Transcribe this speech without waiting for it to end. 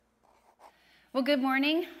Well, good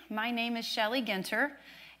morning. My name is Shelly Ginter,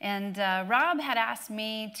 and Rob had asked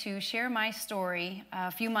me to share my story a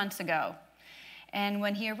few months ago. And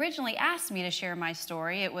when he originally asked me to share my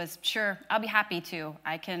story, it was, sure, I'll be happy to.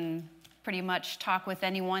 I can pretty much talk with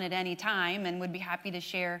anyone at any time and would be happy to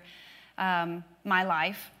share my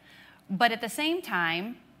life. But at the same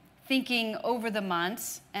time, thinking over the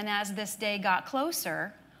months, and as this day got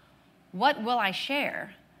closer, what will I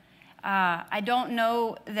share? I don't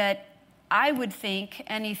know that I would think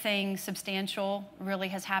anything substantial really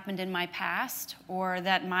has happened in my past, or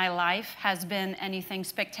that my life has been anything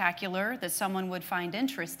spectacular that someone would find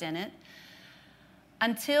interest in it,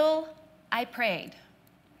 until I prayed.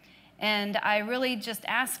 And I really just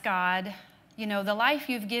asked God, the life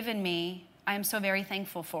you've given me, I am so very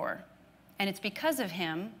thankful for. And it's because of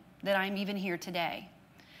him that I'm even here today.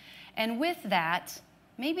 And with that,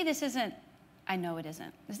 maybe this isn't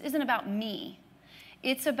about me.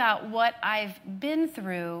 It's about what I've been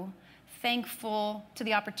through, thankful to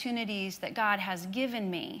the opportunities that God has given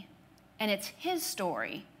me. And it's his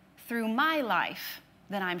story through my life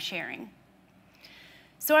that I'm sharing.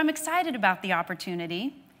 So I'm excited about the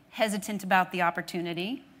opportunity, hesitant about the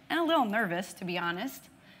opportunity, and a little nervous, to be honest.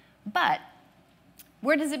 But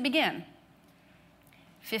where does it begin?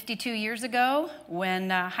 52 years ago, when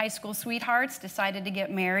high school sweethearts decided to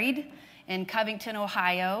get married in Covington,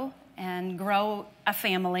 Ohio, and grow a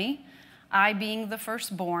family, I being the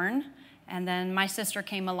firstborn, and then my sister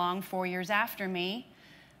came along 4 years after me.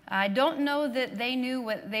 I don't know that they knew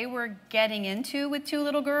what they were getting into with two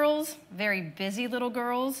little girls, very busy little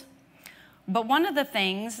girls. But one of the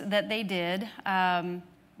things that they did,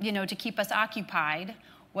 to keep us occupied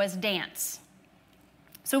was dance.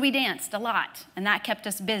 So we danced a lot, and that kept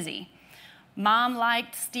us busy. Mom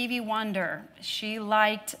liked Stevie Wonder. She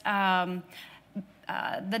liked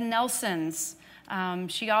the Nelsons.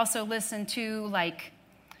 She also listened to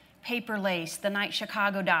Paper Lace, The Night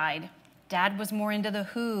Chicago Died. Dad was more into The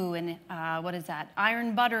Who and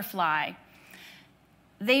Iron Butterfly.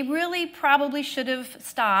 They really probably should have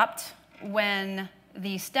stopped when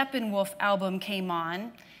the Steppenwolf album came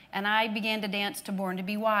on and I began to dance to Born to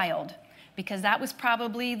Be Wild, because that was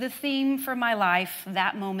probably the theme for my life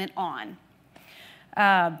that moment on.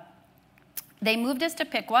 They moved us to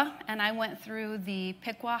Piqua, and I went through the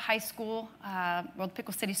Piqua High School,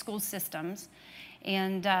 Piqua City School systems,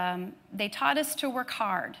 and they taught us to work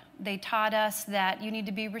hard. They taught us that you need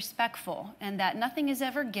to be respectful and that nothing is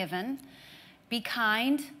ever given. Be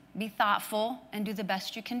kind, be thoughtful, and do the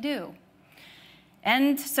best you can do.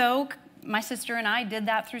 And so my sister and I did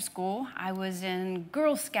that through school. I was in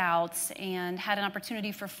Girl Scouts and had an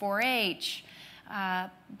opportunity for 4-H.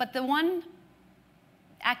 But the one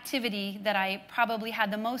activity that I probably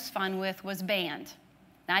had the most fun with was band.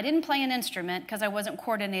 Now, I didn't play an instrument because I wasn't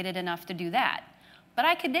coordinated enough to do that, but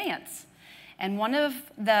I could dance. And one of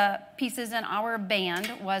the pieces in our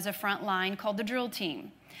band was a front line called the drill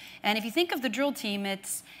team. And if you think of the drill team,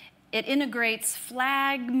 it integrates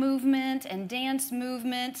flag movement and dance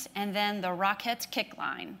movement and then the Rockettes kick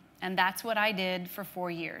line. And that's what I did for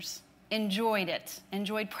 4 years. Enjoyed it,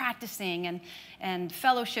 enjoyed practicing and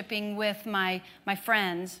fellowshipping with my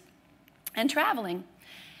friends and traveling.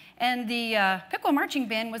 And the Piqua Marching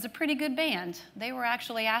Band was a pretty good band. They were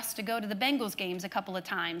actually asked to go to the Bengals games a couple of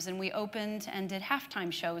times, and we opened and did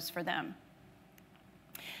halftime shows for them.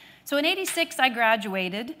 So in '86, I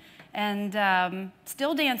graduated and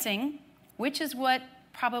still dancing, which is what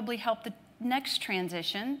probably helped the next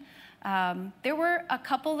transition. There were a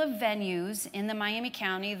couple of venues in the Miami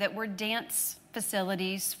County that were dance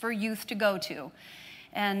facilities for youth to go to.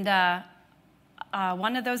 And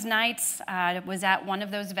one of those nights was at one of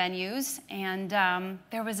those venues, and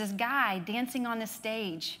there was this guy dancing on the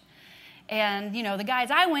stage. And, the guys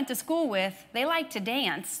I went to school with, they liked to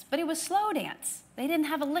dance, but it was slow dance. They didn't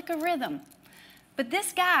have a lick of rhythm. But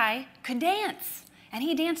this guy could dance, and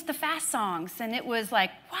he danced the fast songs, and it was like,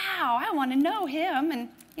 wow, I want to know him, and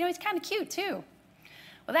he's kind of cute, too.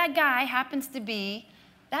 Well, that guy happens to be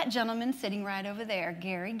that gentleman sitting right over there,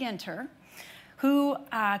 Gary Ginter, who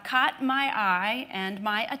caught my eye and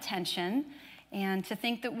my attention, and to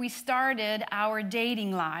think that we started our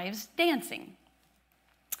dating lives dancing.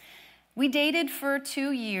 We dated for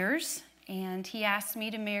 2 years, and he asked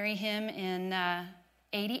me to marry him in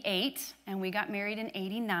 '88, and we got married in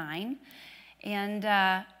 '89.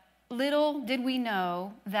 And little did we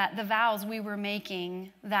know that the vows we were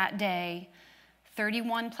making that day,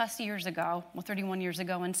 31 years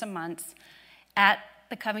ago and some months, at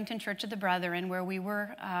the Covington Church of the Brethren, where we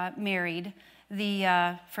were married,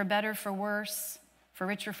 the for better, for worse, for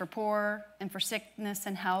richer, for poorer, and for sickness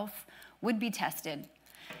and health, would be tested.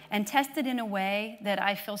 and tested in a way that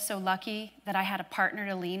I feel so lucky that I had a partner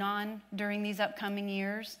to lean on during these upcoming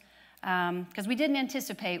years, because we didn't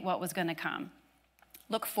anticipate what was going to come.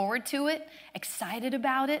 Look forward to it, excited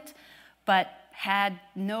about it, but had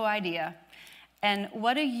no idea. And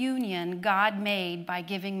what a union God made by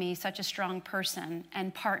giving me such a strong person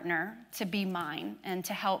and partner to be mine and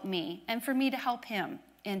to help me, and for me to help him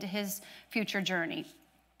into his future journey.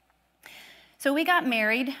 So we got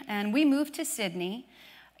married and we moved to Sydney.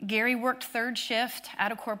 Gary worked third shift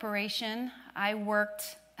at a corporation. I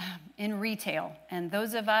worked in retail. And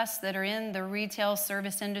those of us that are in the retail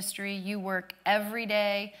service industry, you work every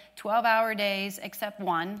day, 12-hour days, except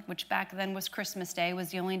one, which back then was Christmas Day, was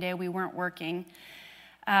the only day we weren't working.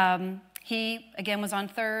 He, again, was on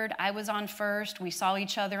third. I was on first. We saw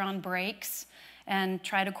each other on breaks and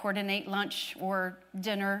tried to coordinate lunch or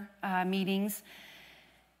dinner meetings.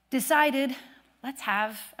 Decided, let's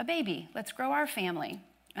have a baby. Let's grow our family.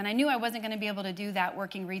 And I knew I wasn't going to be able to do that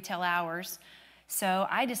working retail hours. So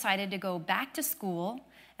I decided to go back to school,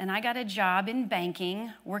 and I got a job in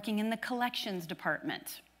banking, working in the collections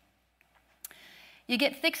department. You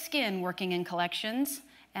get thick skin working in collections,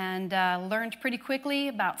 and learned pretty quickly,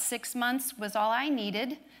 about 6 months was all I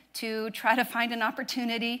needed to try to find an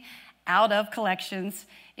opportunity out of collections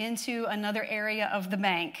into another area of the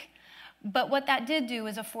bank. But what that did do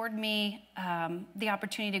is afford me the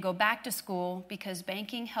opportunity to go back to school, because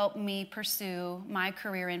banking helped me pursue my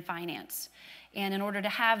career in finance. And in order to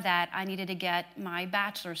have that, I needed to get my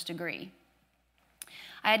bachelor's degree.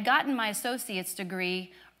 I had gotten my associate's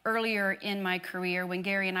degree earlier in my career when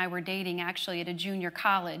Gary and I were dating, actually at a junior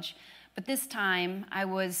college. But this time, I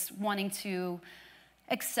was wanting to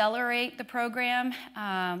accelerate the program.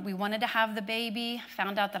 We wanted to have the baby,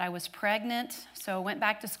 found out that I was pregnant, so went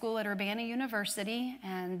back to school at Urbana University,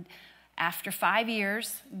 and after 5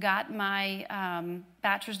 years, got my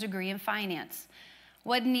bachelor's degree in finance.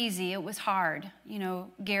 Wasn't easy, it was hard. You know,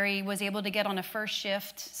 Gary was able to get on a first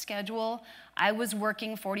shift schedule. I was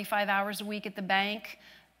working 45 hours a week at the bank,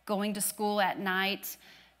 going to school at night,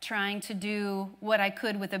 trying to do what I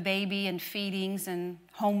could with a baby and feedings and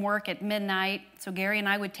homework at midnight. So Gary and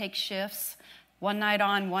I would take shifts, one night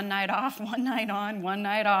on, one night off, one night on, one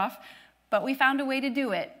night off, but we found a way to do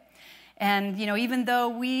it. And, you know, even though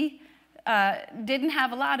we didn't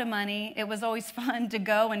have a lot of money, it was always fun to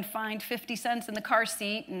go and find 50 cents in the car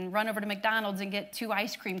seat and run over to McDonald's and get 2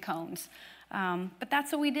 ice cream cones. But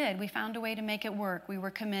that's what we did. We found a way to make it work. We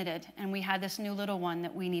were committed, and we had this new little one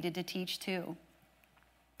that we needed to teach too.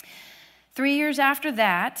 3 years after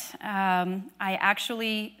that, I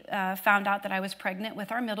actually found out that I was pregnant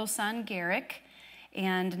with our middle son, Garrick,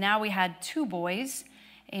 and now we had 2 boys.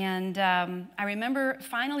 And I remember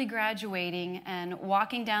finally graduating and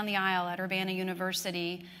walking down the aisle at Urbana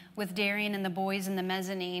University with Darian and the boys in the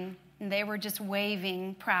mezzanine, and they were just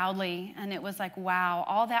waving proudly, and it was like, wow,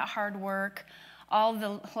 all that hard work, all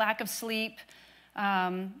the lack of sleep,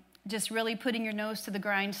 just really putting your nose to the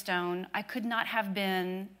grindstone. I could not have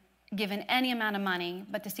been given any amount of money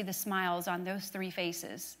but to see the smiles on those 3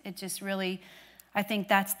 faces. It just really, I think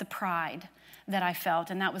that's the pride that I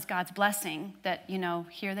felt, and that was God's blessing that, you know,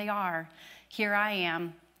 here they are, here I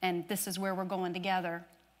am, and this is where we're going together.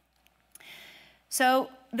 So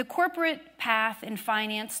the corporate path in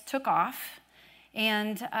finance took off,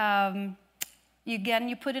 and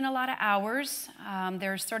you put in a lot of hours.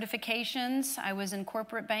 There's certifications. I was in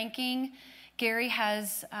corporate banking. Gary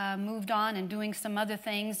has moved on and doing some other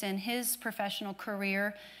things in his professional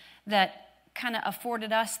career that kind of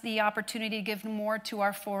afforded us the opportunity to give more to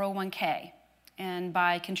our 401k. And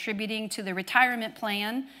by contributing to the retirement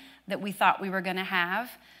plan that we thought we were going to have,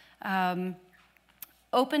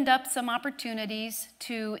 opened up some opportunities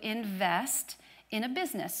to invest in a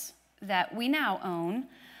business that we now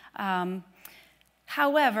own.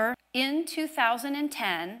 However, in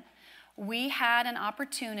 2010, we had an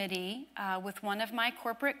opportunity with one of my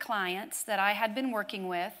corporate clients that I had been working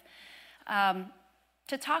with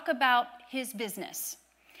to talk about his business.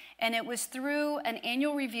 And it was through an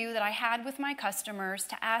annual review that I had with my customers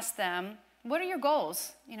to ask them, what are your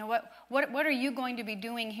goals? You know, what are you going to be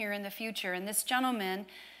doing here in the future? And this gentleman,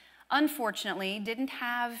 unfortunately, didn't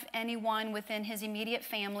have anyone within his immediate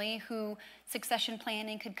family who succession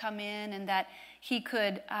planning could come in and that he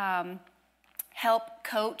could help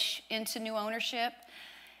coach into new ownership.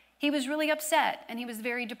 He was really upset and he was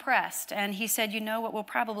very depressed. And he said, you know, what will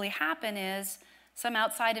probably happen is some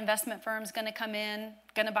outside investment firm's going to come in,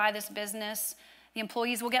 going to buy this business. The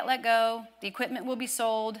employees will get let go, the equipment will be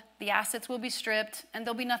sold, the assets will be stripped, and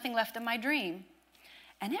there'll be nothing left of my dream.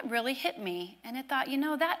 And it really hit me. And I thought, you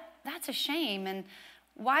know, that's a shame. And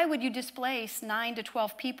Why would you displace 9 to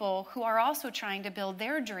 12 people who are also trying to build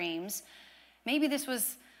their dreams? Maybe this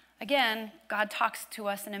was, again, God talks to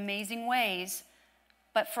us in amazing ways.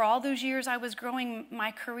 But for all those years I was growing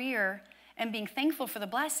my career and being thankful for the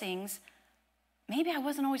blessings, maybe I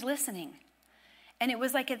wasn't always listening. And it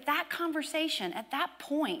was like at that conversation, at that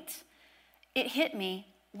point, it hit me,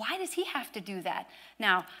 why does he have to do that?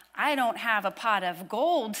 Now, I don't have a pot of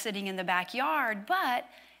gold sitting in the backyard, but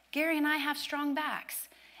Gary and I have strong backs.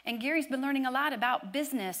 And Gary's been learning a lot about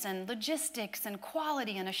business and logistics and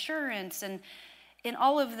quality and assurance and in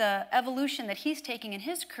all of the evolution that he's taking in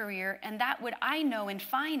his career, and that what I know in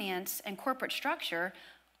finance and corporate structure,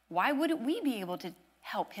 why wouldn't we be able to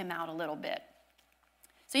help him out a little bit?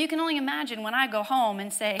 So you can only imagine when I go home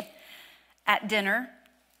and say at dinner,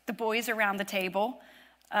 the boys around the table,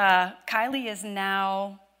 Kylie is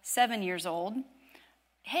now 7 years old.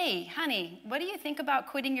 Hey, honey, what do you think about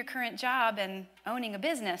quitting your current job and owning a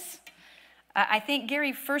business? I think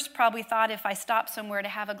Gary first probably thought if I stopped somewhere to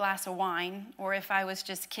have a glass of wine or if I was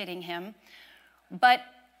just kidding him. But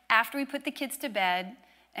after we put the kids to bed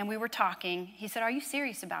and we were talking, he said, "Are you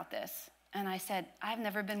serious about this?" And I said, "I've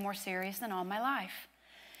never been more serious than all my life.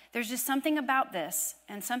 There's just something about this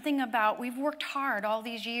and something about we've worked hard all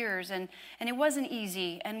these years and it wasn't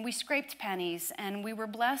easy and we scraped pennies and we were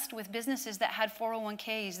blessed with businesses that had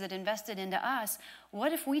 401ks that invested into us.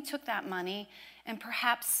 What if we took that money and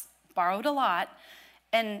perhaps borrowed a lot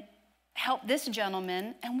and helped this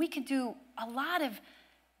gentleman and we could do a lot of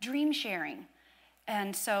dream sharing?"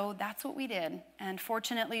 And so that's what we did. And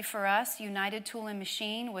fortunately for us, United Tool and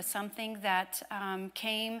Machine was something that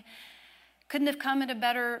couldn't have come at a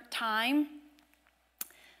better time.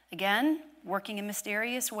 Again, working in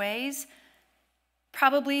mysterious ways.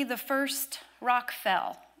 Probably the first rock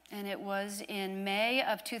fell, and it was in May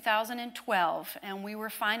of 2012, and we were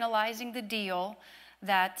finalizing the deal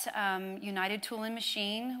that United Tool and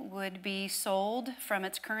Machine would be sold from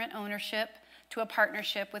its current ownership to a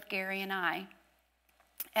partnership with Gary and I.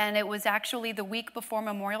 And it was actually the week before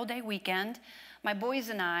Memorial Day weekend. My boys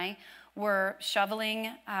and I were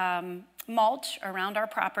shoveling mulch around our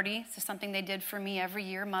property. So something they did for me every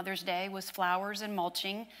year, Mother's Day, was flowers and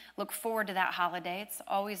mulching. Look forward to that holiday. It's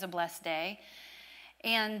always a blessed day.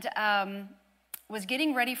 And was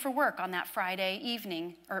getting ready for work on that Friday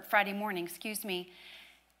morning,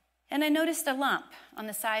 And I noticed a lump on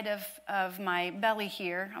the side of my belly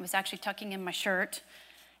here. I was actually tucking in my shirt.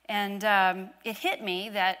 And it hit me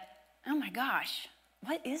that, oh my gosh,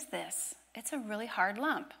 what is this? It's a really hard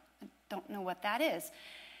lump. I don't know what that is.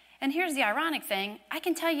 And here's the ironic thing. I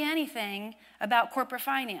can tell you anything about corporate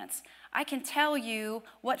finance. I can tell you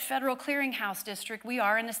what federal clearinghouse district we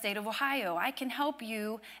are in the state of Ohio. I can help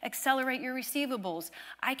you accelerate your receivables.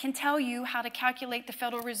 I can tell you how to calculate the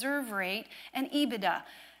Federal Reserve rate and EBITDA.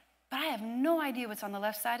 But I have no idea what's on the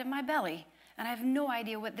left side of my belly. And I have no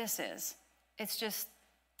idea what this is. It's just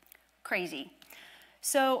crazy.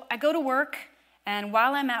 So I go to work, and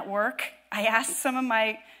while I'm at work, I ask some of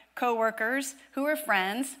my coworkers who are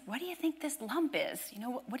friends, what do you think this lump is?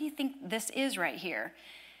 What do you think this is right here?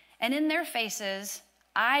 And in their faces,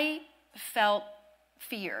 I felt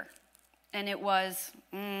fear. And it was,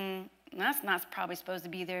 that's not probably supposed to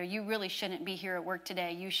be there. You really shouldn't be here at work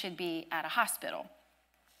today. You should be at a hospital.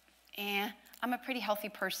 And I'm a pretty healthy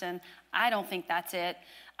person. I don't think that's it.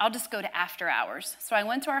 I'll just go to after hours. So I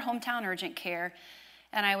went to our hometown urgent care,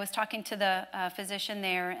 and I was talking to the physician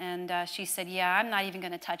there, and she said, yeah, I'm not even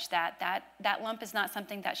going to touch that. That lump is not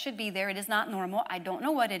something that should be there. It is not normal. I don't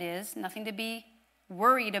know what it is. Nothing to be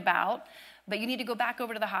worried about, but you need to go back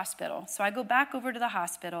over to the hospital. So I go back over to the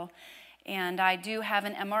hospital, and I do have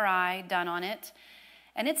an MRI done on it.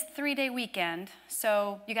 And it's a 3-day weekend,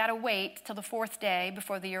 so you got to wait till the 4th day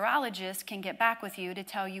before the urologist can get back with you to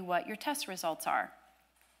tell you what your test results are.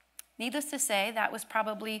 Needless to say, that was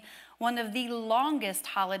probably one of the longest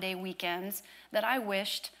holiday weekends that I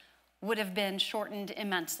wished would have been shortened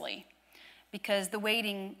immensely, because the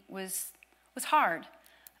waiting was hard.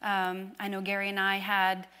 I know Gary and I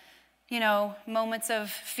had, moments of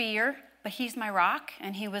fear, but he's my rock,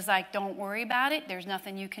 and he was like, don't worry about it. There's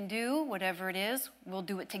nothing you can do. Whatever it is, we'll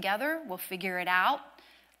do it together. We'll figure it out.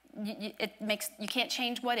 You can't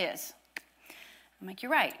change what is. I'm like,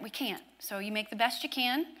 you're right, we can't. So you make the best you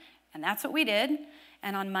can, and that's what we did.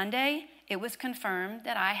 And on Monday, it was confirmed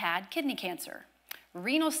that I had kidney cancer.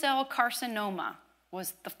 Renal cell carcinoma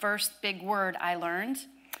was the first big word I learned.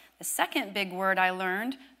 The second big word I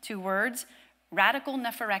learned, 2 words, radical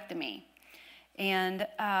nephrectomy. And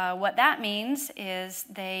what that means is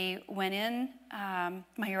they went in,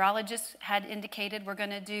 my urologist had indicated we're going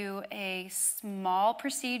to do a small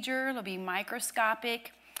procedure. It'll be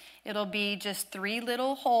microscopic. It'll be just 3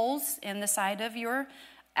 little holes in the side of your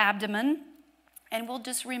abdomen, and we'll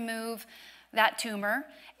just remove that tumor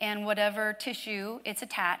and whatever tissue it's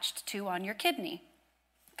attached to on your kidney.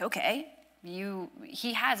 Okay,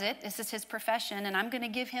 he has it. This is his profession, and I'm going to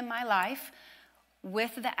give him my life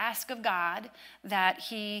with the ask of God that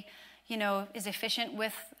he, is efficient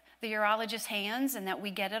with the urologist's hands and that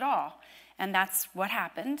we get it all. And that's what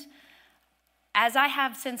happened. As I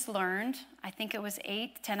have since learned, I think it was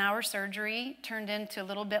 8-10-hour surgery, turned into a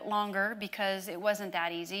little bit longer because it wasn't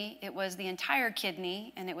that easy. It was the entire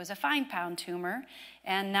kidney, and it was a 5-pound tumor.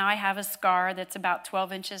 And now I have a scar that's about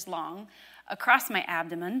 12 inches long across my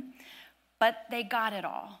abdomen. But they got it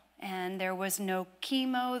all. And there was no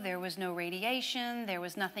chemo, there was no radiation, there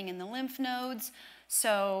was nothing in the lymph nodes.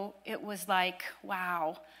 So it was like,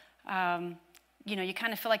 wow, you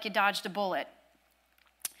kind of feel like you dodged a bullet.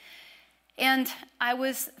 And I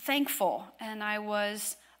was thankful, and I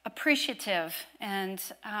was appreciative, and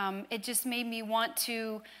it just made me want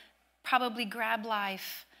to probably grab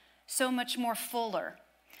life so much more fuller.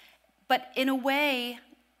 But in a way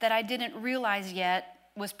that I didn't realize yet,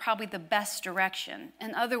 was probably the best direction.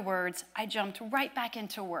 In other words, I jumped right back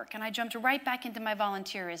into work, and I jumped right back into my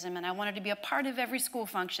volunteerism, and I wanted to be a part of every school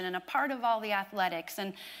function and a part of all the athletics,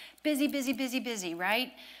 and busy,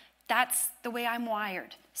 right? That's the way I'm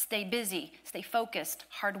wired. Stay busy, stay focused,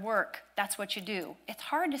 hard work. That's what you do. It's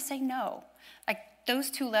hard to say no. Like, those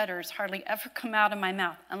 2 letters hardly ever come out of my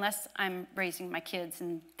mouth unless I'm raising my kids,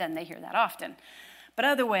 and then they hear that often. But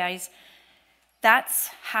otherwise, that's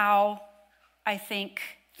how I think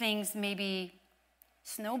things maybe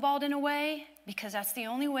snowballed in a way, because that's the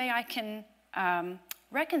only way I can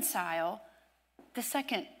reconcile the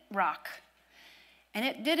second rock. And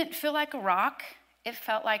it didn't feel like a rock. It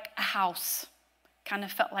felt like a house. Kind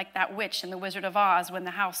of felt like that witch in The Wizard of Oz when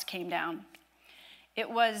the house came down.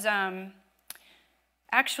 It was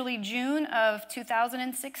actually June of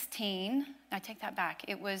 2016. I take that back.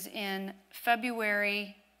 It was in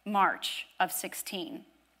March of 16.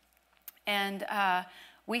 And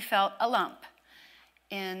we felt a lump.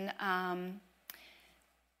 And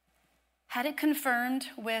had it confirmed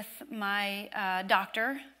with my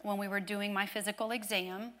doctor when we were doing my physical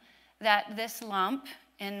exam that this lump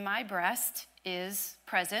in my breast is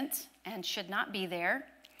present and should not be there.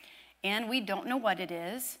 And we don't know what it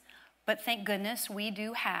is, but thank goodness we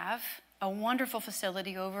do have a wonderful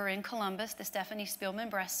facility over in Columbus, the Stephanie Spielman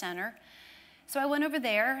Breast Center. So I went over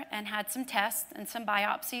there and had some tests and some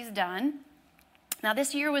biopsies done. Now,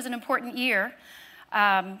 this year was an important year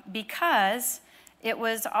because it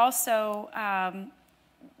was also,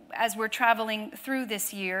 as we're traveling through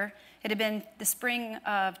this year, it had been the spring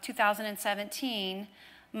of 2017,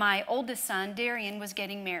 my oldest son, Darian, was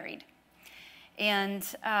getting married. And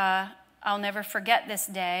I'll never forget this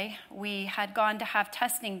day. We had gone to have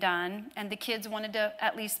testing done, and the kids wanted to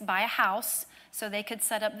at least buy a house so they could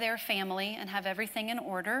set up their family and have everything in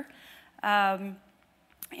order. And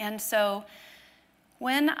so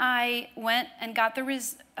when I went and got the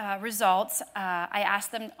results, I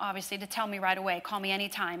asked them, obviously, to tell me right away, call me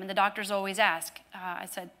anytime. And the doctors always ask. I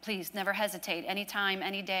said, please, never hesitate. Anytime,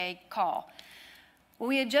 any day, call. Well,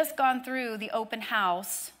 we had just gone through the open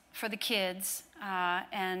house for the kids,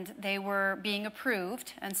 and they were being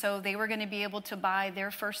approved. And so they were going to be able to buy their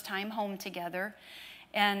first time home together.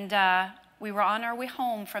 And we were on our way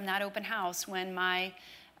home from that open house when my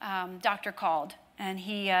doctor called. And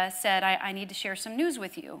he said, I need to share some news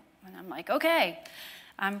with you. And I'm like, okay.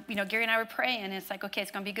 Gary and I were praying, and it's like, okay, it's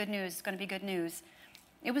going to be good news. It's going to be good news.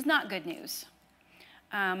 It was not good news.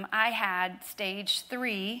 I had stage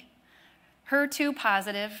 3 HER2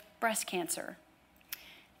 positive breast cancer.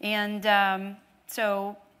 And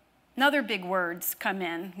so another big words come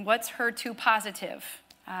in. What's HER2 positive?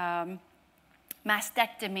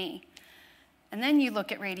 Mastectomy. And then you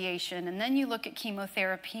look at radiation, and then you look at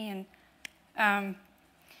chemotherapy, and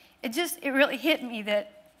it really hit me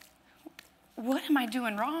that, what am I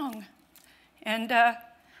doing wrong? And,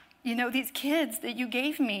 these kids that you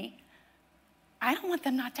gave me, I don't want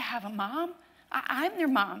them not to have a mom. I'm their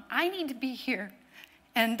mom. I need to be here.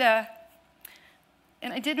 And I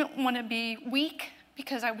didn't want to be weak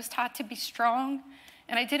because I was taught to be strong.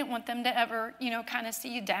 And I didn't want them to ever, kind of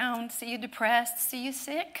see you down, see you depressed, see you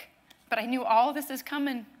sick. But I knew all this is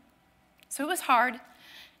coming. So it was hard.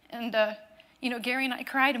 And, Gary and I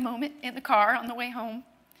cried a moment in the car on the way home.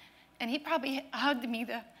 And he probably hugged me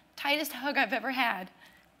the tightest hug I've ever had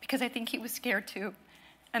because I think he was scared too.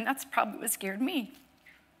 And that's probably what scared me.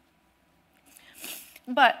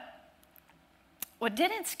 But what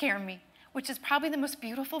didn't scare me, which is probably the most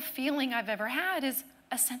beautiful feeling I've ever had, is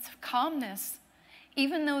a sense of calmness.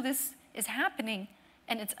 Even though this is happening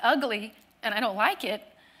and it's ugly and I don't like it,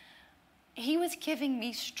 he was giving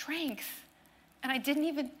me strength. And I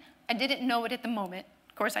didn't know it at the moment.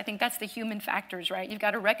 Of course, I think that's the human factors, right? You've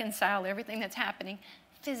got to reconcile everything that's happening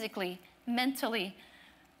physically, mentally.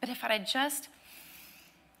 But if I had just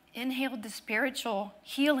inhaled the spiritual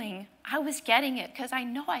healing, I was getting it because I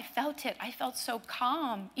know I felt it. I felt so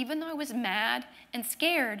calm. Even though I was mad and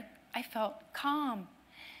scared, I felt calm.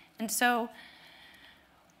 And so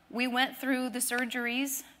we went through the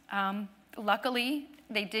surgeries. Luckily,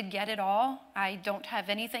 they did get it all. I don't have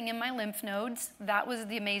anything in my lymph nodes. That was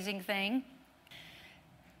the amazing thing.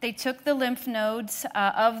 They took the lymph nodes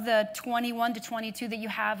of the 21 to 22 that you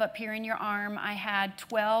have up here in your arm. I had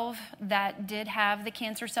 12 that did have the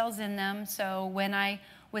cancer cells in them. So when I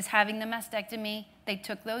was having the mastectomy, they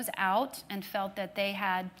took those out and felt that they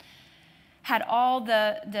had all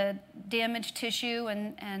the damaged tissue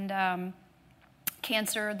and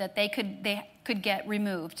cancer that they could get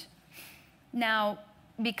removed. Now,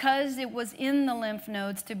 because it was in the lymph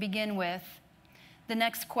nodes to begin with, the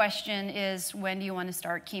next question is, when do you want to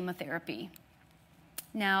start chemotherapy?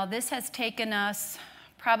 Now, this has taken us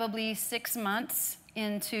probably 6 months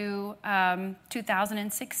into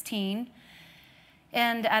 2016.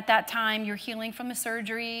 And at that time, you're healing from a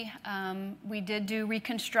surgery. We did do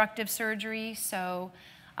reconstructive surgery, so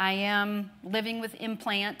I am living with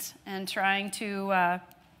implant and trying to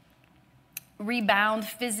rebound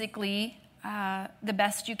physically the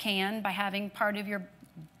best you can by having part of your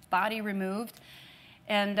body removed.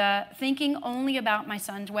 And thinking only about my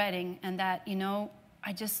son's wedding and that,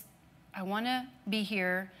 I want to be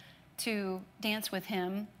here to dance with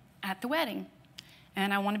him at the wedding.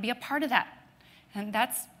 And I want to be a part of that. And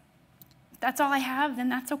that's all I have, then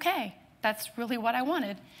that's okay. That's really what I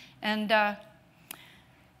wanted. And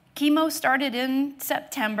chemo started in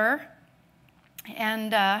September,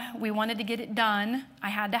 and we wanted to get it done. I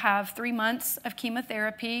had to have 3 months of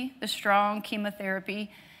chemotherapy, the strong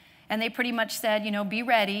chemotherapy. And they pretty much said, be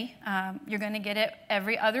ready. You're going to get it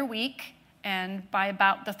every other week. And by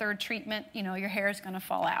about the third treatment, your hair is going to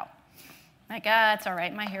fall out. Like, it's all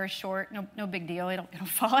right. My hair is short. No big deal. It'll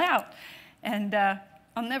fall out. And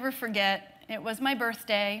I'll never forget, it was my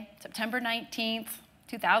birthday, September 19th,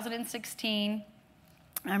 2016.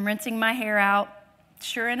 I'm rinsing my hair out.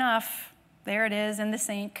 Sure enough, there it is in the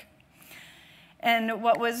sink. And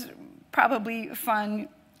what was probably fun,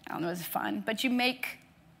 I don't know if it was fun, but you make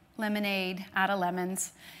lemonade out of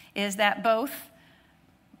lemons, is that both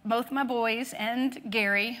my boys and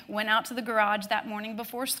Gary went out to the garage that morning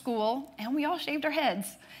before school, and we all shaved our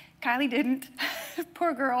heads. Kylie didn't.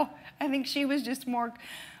 Poor girl. I think she was just more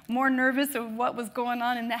nervous of what was going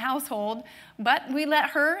on in the household. But we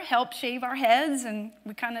let her help shave our heads, and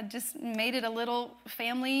we kind of just made it a little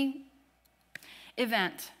family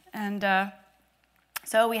event. And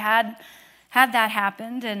so we had that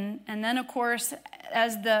happened. And then, of course,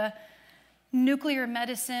 as the nuclear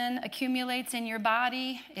medicine accumulates in your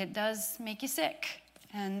body, it does make you sick.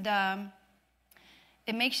 And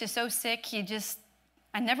it makes you so sick,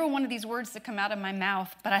 I never wanted these words to come out of my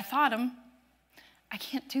mouth, but I thought them. I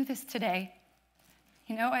can't do this today.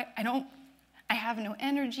 I have no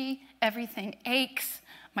energy. Everything aches.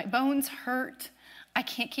 My bones hurt. I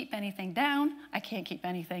can't keep anything down. I can't keep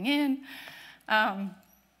anything in. I'm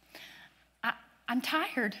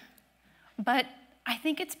tired. But I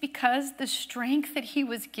think it's because the strength that he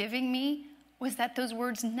was giving me was that those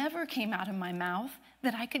words never came out of my mouth,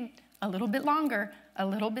 that I could a little bit longer,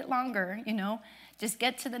 just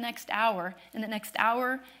get to the next hour. In the next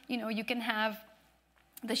hour, you can have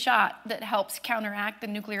the shot that helps counteract the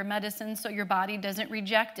nuclear medicine so your body doesn't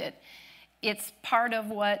reject it. It's part of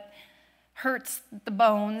what hurts the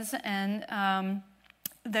bones and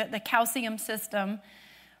the calcium system.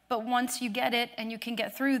 But once you get it and you can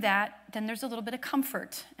get through that, then there's a little bit of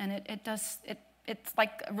comfort. And it's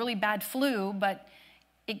like a really bad flu, but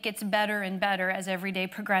it gets better and better as every day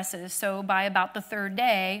progresses. So by about the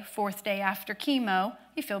fourth day after chemo,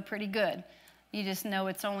 you feel pretty good. You just know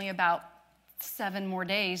it's only about 7 more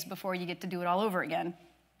days before you get to do it all over again.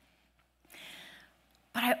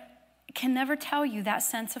 But I can never tell you that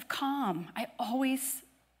sense of calm. I always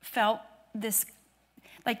felt this,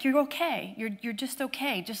 like, you're okay. You're just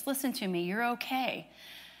okay. Just listen to me. You're okay.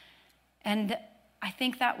 And I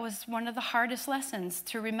think that was one of the hardest lessons,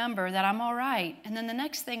 to remember that I'm all right. And then the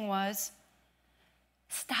next thing was,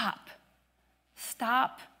 stop.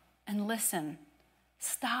 Stop and listen.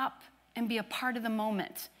 Stop and be a part of the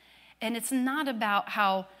moment. And it's not about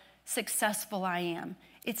how successful I am.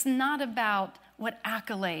 It's not about what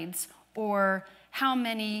accolades or how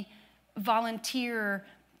many volunteer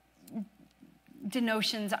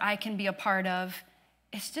denotions I can be a part of.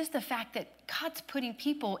 It's just the fact that God's putting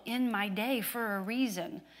people in my day for a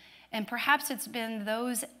reason. And perhaps it's been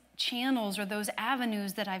those channels or those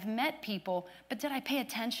avenues that I've met people, but did I pay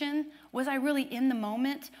attention? Was I really in the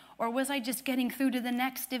moment? Or was I just getting through to the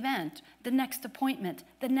next event, the next appointment,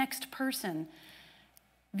 the next person?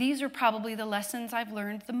 These are probably the lessons I've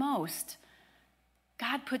learned the most.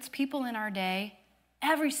 God puts people in our day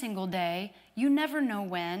every single day. You never know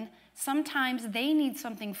when. Sometimes they need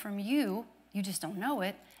something from you. You just don't know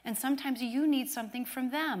it. And sometimes you need something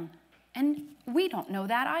from them. And we don't know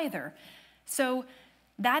that either. So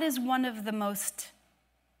that is one of the most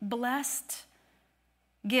blessed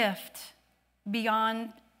gift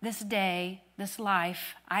beyond this day, this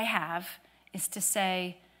life I have, is to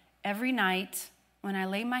say every night when I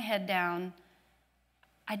lay my head down,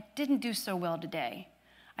 I didn't do so well today.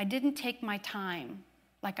 I didn't take my time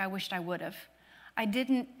like I wished I would have. I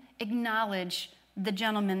didn't acknowledge the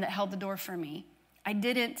gentleman that held the door for me. I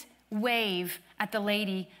didn't wave at the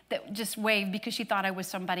lady that just waved because she thought I was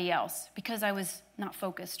somebody else, because I was not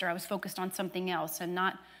focused, or I was focused on something else and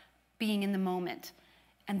not being in the moment.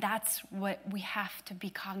 And that's what we have to be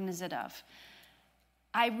cognizant of.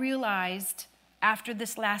 I realized after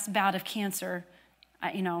this last bout of cancer,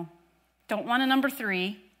 don't want a number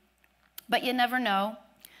 3, but you never know.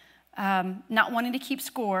 Not wanting to keep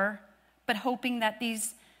score, but hoping that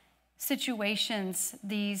these situations,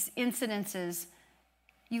 these incidences,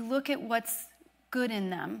 you look at what's good in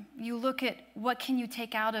them. You look at what can you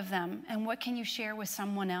take out of them and what can you share with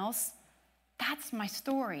someone else. That's my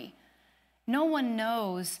story. No one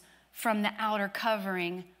knows from the outer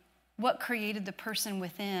covering what created the person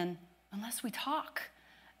within unless we talk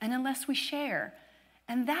and unless we share.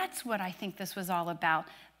 And that's what I think this was all about.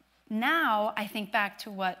 Now I think back to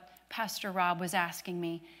what Pastor Rob was asking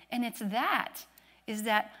me, and it's that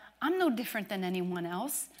I'm no different than anyone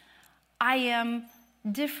else. I am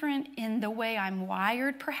different in the way I'm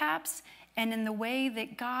wired, perhaps, and in the way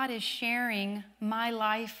that God is sharing my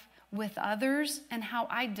life with others and how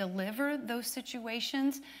I deliver those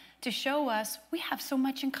situations to show us we have so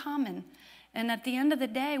much in common. And at the end of the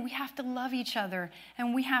day, we have to love each other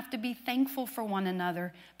and we have to be thankful for one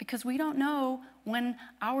another, because we don't know when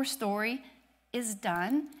our story is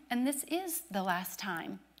done and this is the last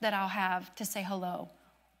time that I'll have to say hello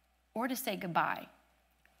or to say goodbye.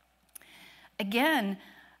 Again,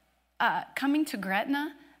 coming to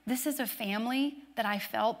Gretna, this is a family that I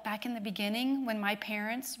felt back in the beginning when my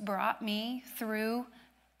parents brought me through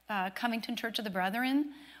Covington Church of the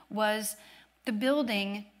Brethren. Was the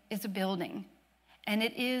building is a building, and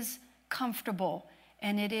it is comfortable,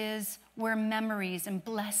 and it is where memories and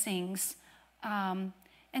blessings and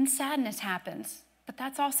sadness happens. But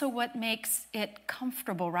that's also what makes it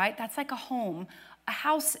comfortable, right? That's like a home. A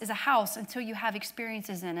house is a house until you have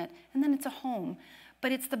experiences in it, and then it's a home.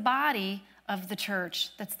 But it's the body of the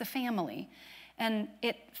church that's the family. And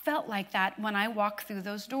it felt like that when I walked through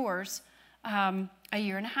those doors a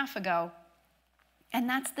year and a half ago. And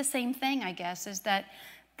that's the same thing, I guess, is that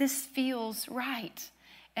this feels right.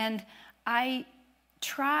 And I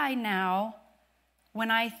try now, when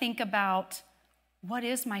I think about what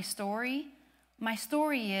is my story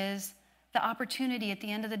is the opportunity at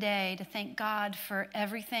the end of the day to thank God for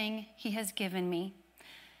everything He has given me.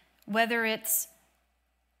 Whether it's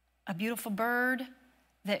a beautiful bird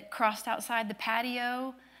that crossed outside the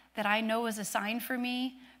patio that I know is a sign for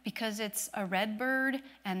me because it's a red bird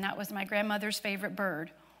and that was my grandmother's favorite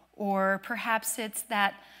bird. Or perhaps it's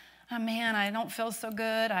that, oh man, I don't feel so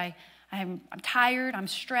good, I'm tired, I'm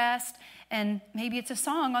stressed, and maybe it's a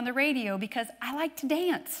song on the radio because I like to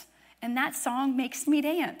dance and that song makes me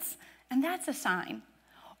dance, and that's a sign.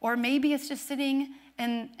 Or maybe it's just sitting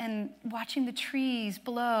and watching the trees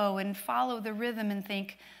blow and follow the rhythm and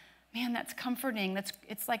think, man, that's comforting.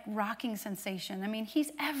 It's like rocking sensation. I mean,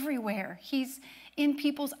 He's everywhere. He's in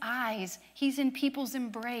people's eyes. He's in people's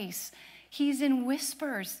embrace. He's in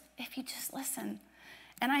whispers if you just listen.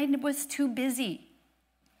 And I was too busy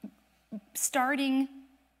starting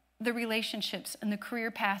the relationships and the career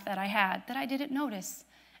path that I had that I didn't notice.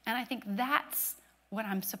 And I think that's what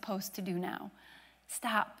I'm supposed to do now.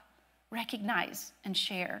 Stop, recognize, and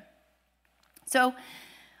share. So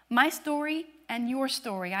my story and your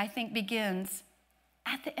story, I think, begins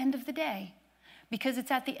at the end of the day, because it's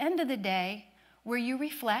at the end of the day where you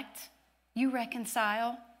reflect, you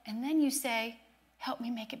reconcile, and then you say, help me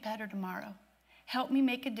make it better tomorrow. Help me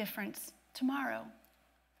make a difference tomorrow.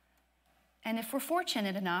 And if we're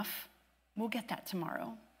fortunate enough, we'll get that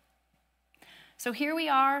tomorrow. So here we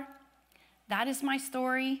are. That is my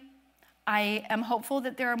story. I am hopeful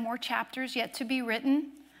that there are more chapters yet to be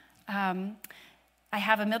written. I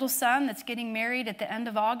have a middle son that's getting married at the end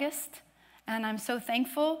of August, and I'm so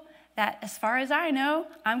thankful that, as far as I know,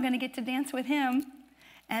 I'm going to get to dance with him.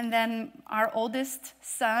 And then our oldest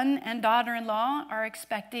son and daughter-in-law are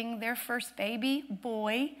expecting their first baby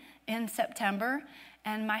boy in September,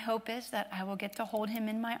 and my hope is that I will get to hold him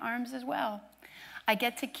in my arms as well. I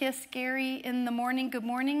get to kiss Gary in the morning, good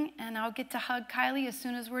morning, and I'll get to hug Kylie as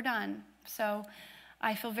soon as we're done. So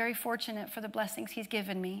I feel very fortunate for the blessings he's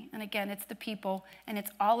given me. And again, it's the people, and it's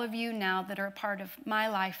all of you now that are a part of my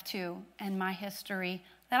life too, and my history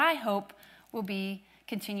that I hope will be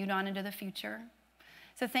continued on into the future.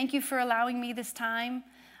 So thank you for allowing me this time.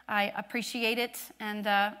 I appreciate it, and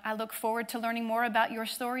I look forward to learning more about your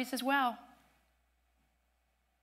stories as well.